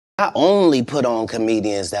I only put on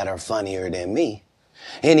comedians that are funnier than me.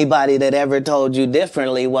 Anybody that ever told you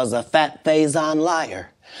differently was a fat Faizon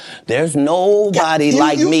liar. There's nobody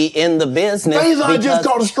like me in the business. Faizon just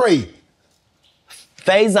caught a stray.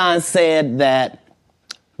 Faizon said that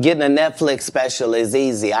getting a Netflix special is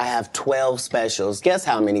easy. I have 12 specials. Guess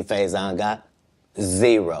how many Faizon got?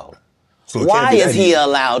 0. So why is he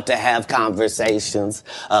allowed to have conversations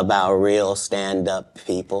about real stand-up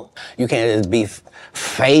people? You can't just be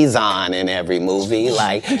Faizon in every movie.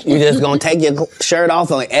 Like, you just gonna take your shirt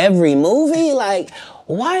off on every movie? Like,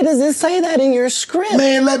 why does it say that in your script?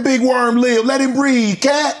 Man, let Big Worm live. Let him breathe,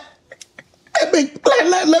 Katt. Let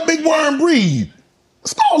Big Worm breathe.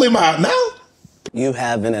 Stall him out now. You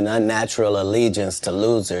having an unnatural allegiance to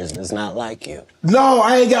losers is not like you. No,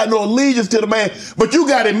 I ain't got no allegiance to the man. But you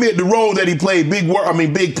gotta admit the role that he played,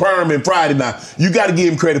 Big Perm in Friday now. You gotta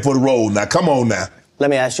give him credit for the role now. Come on now. Let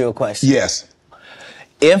me ask you a question. Yes.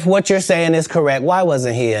 If what you're saying is correct, why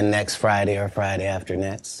wasn't he in next Friday or Friday after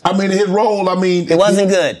next? I mean, his role, it wasn't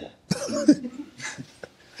good.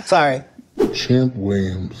 Sorry. Chimp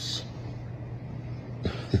Williams.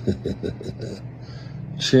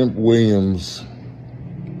 Chimp Williams.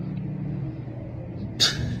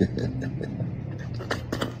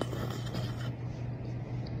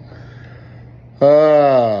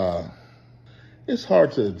 It's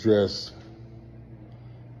hard to address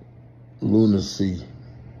lunacy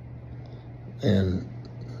and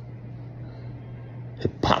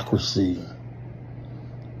hypocrisy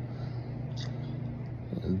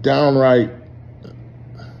and downright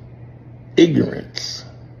ignorance.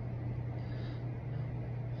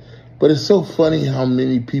 But it's so funny how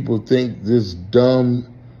many people think this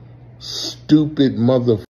dumb, stupid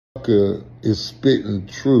motherfucker is spitting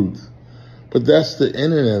truth. But that's the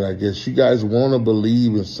internet, I guess. You guys want to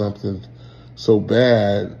believe in something so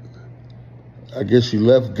bad. I guess you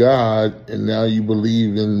left God and now you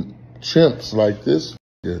believe in chimps like this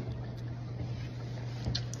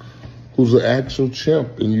who's an actual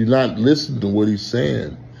chimp, and you're not listening to what he's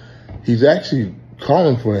saying. He's actually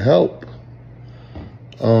calling for help.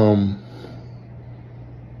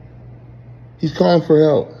 He's calling for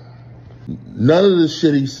help. None of the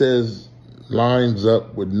shit he says lines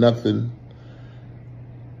up with nothing.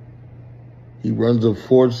 He runs a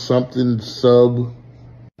Fort something sub.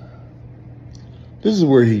 This is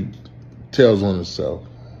where he tells on himself.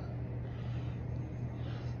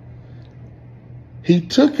 He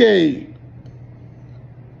took a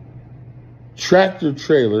tractor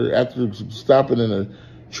trailer after stopping in a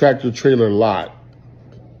tractor trailer lot,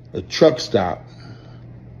 a truck stop,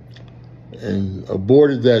 and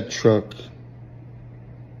aborted that truck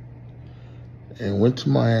and went to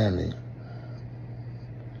Miami.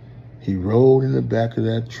 He rode in the back of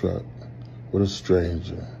that truck with a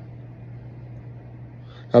stranger.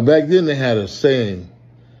 Now, back then they had a saying,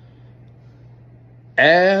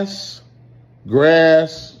 ass,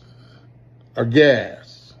 grass, or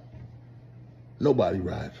gas. Nobody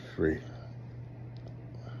rides for free.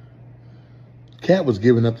 Katt was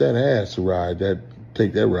giving up that ass to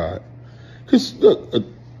take that ride. Because, look,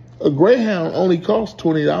 a Greyhound only costs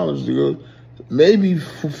 $20 to go, maybe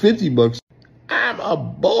for $50. I'm a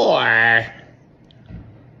boy.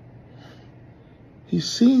 He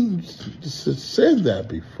seems to have said that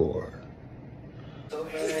before.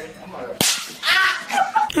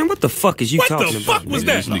 Man, what the fuck is you talking about? What the fuck was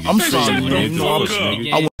that? I'm sorry, man.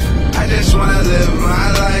 I just wanna live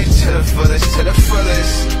my life to the fullest, to the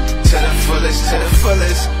fullest, to the fullest, to the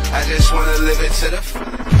fullest. I just wanna live it to the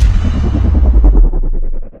fullest.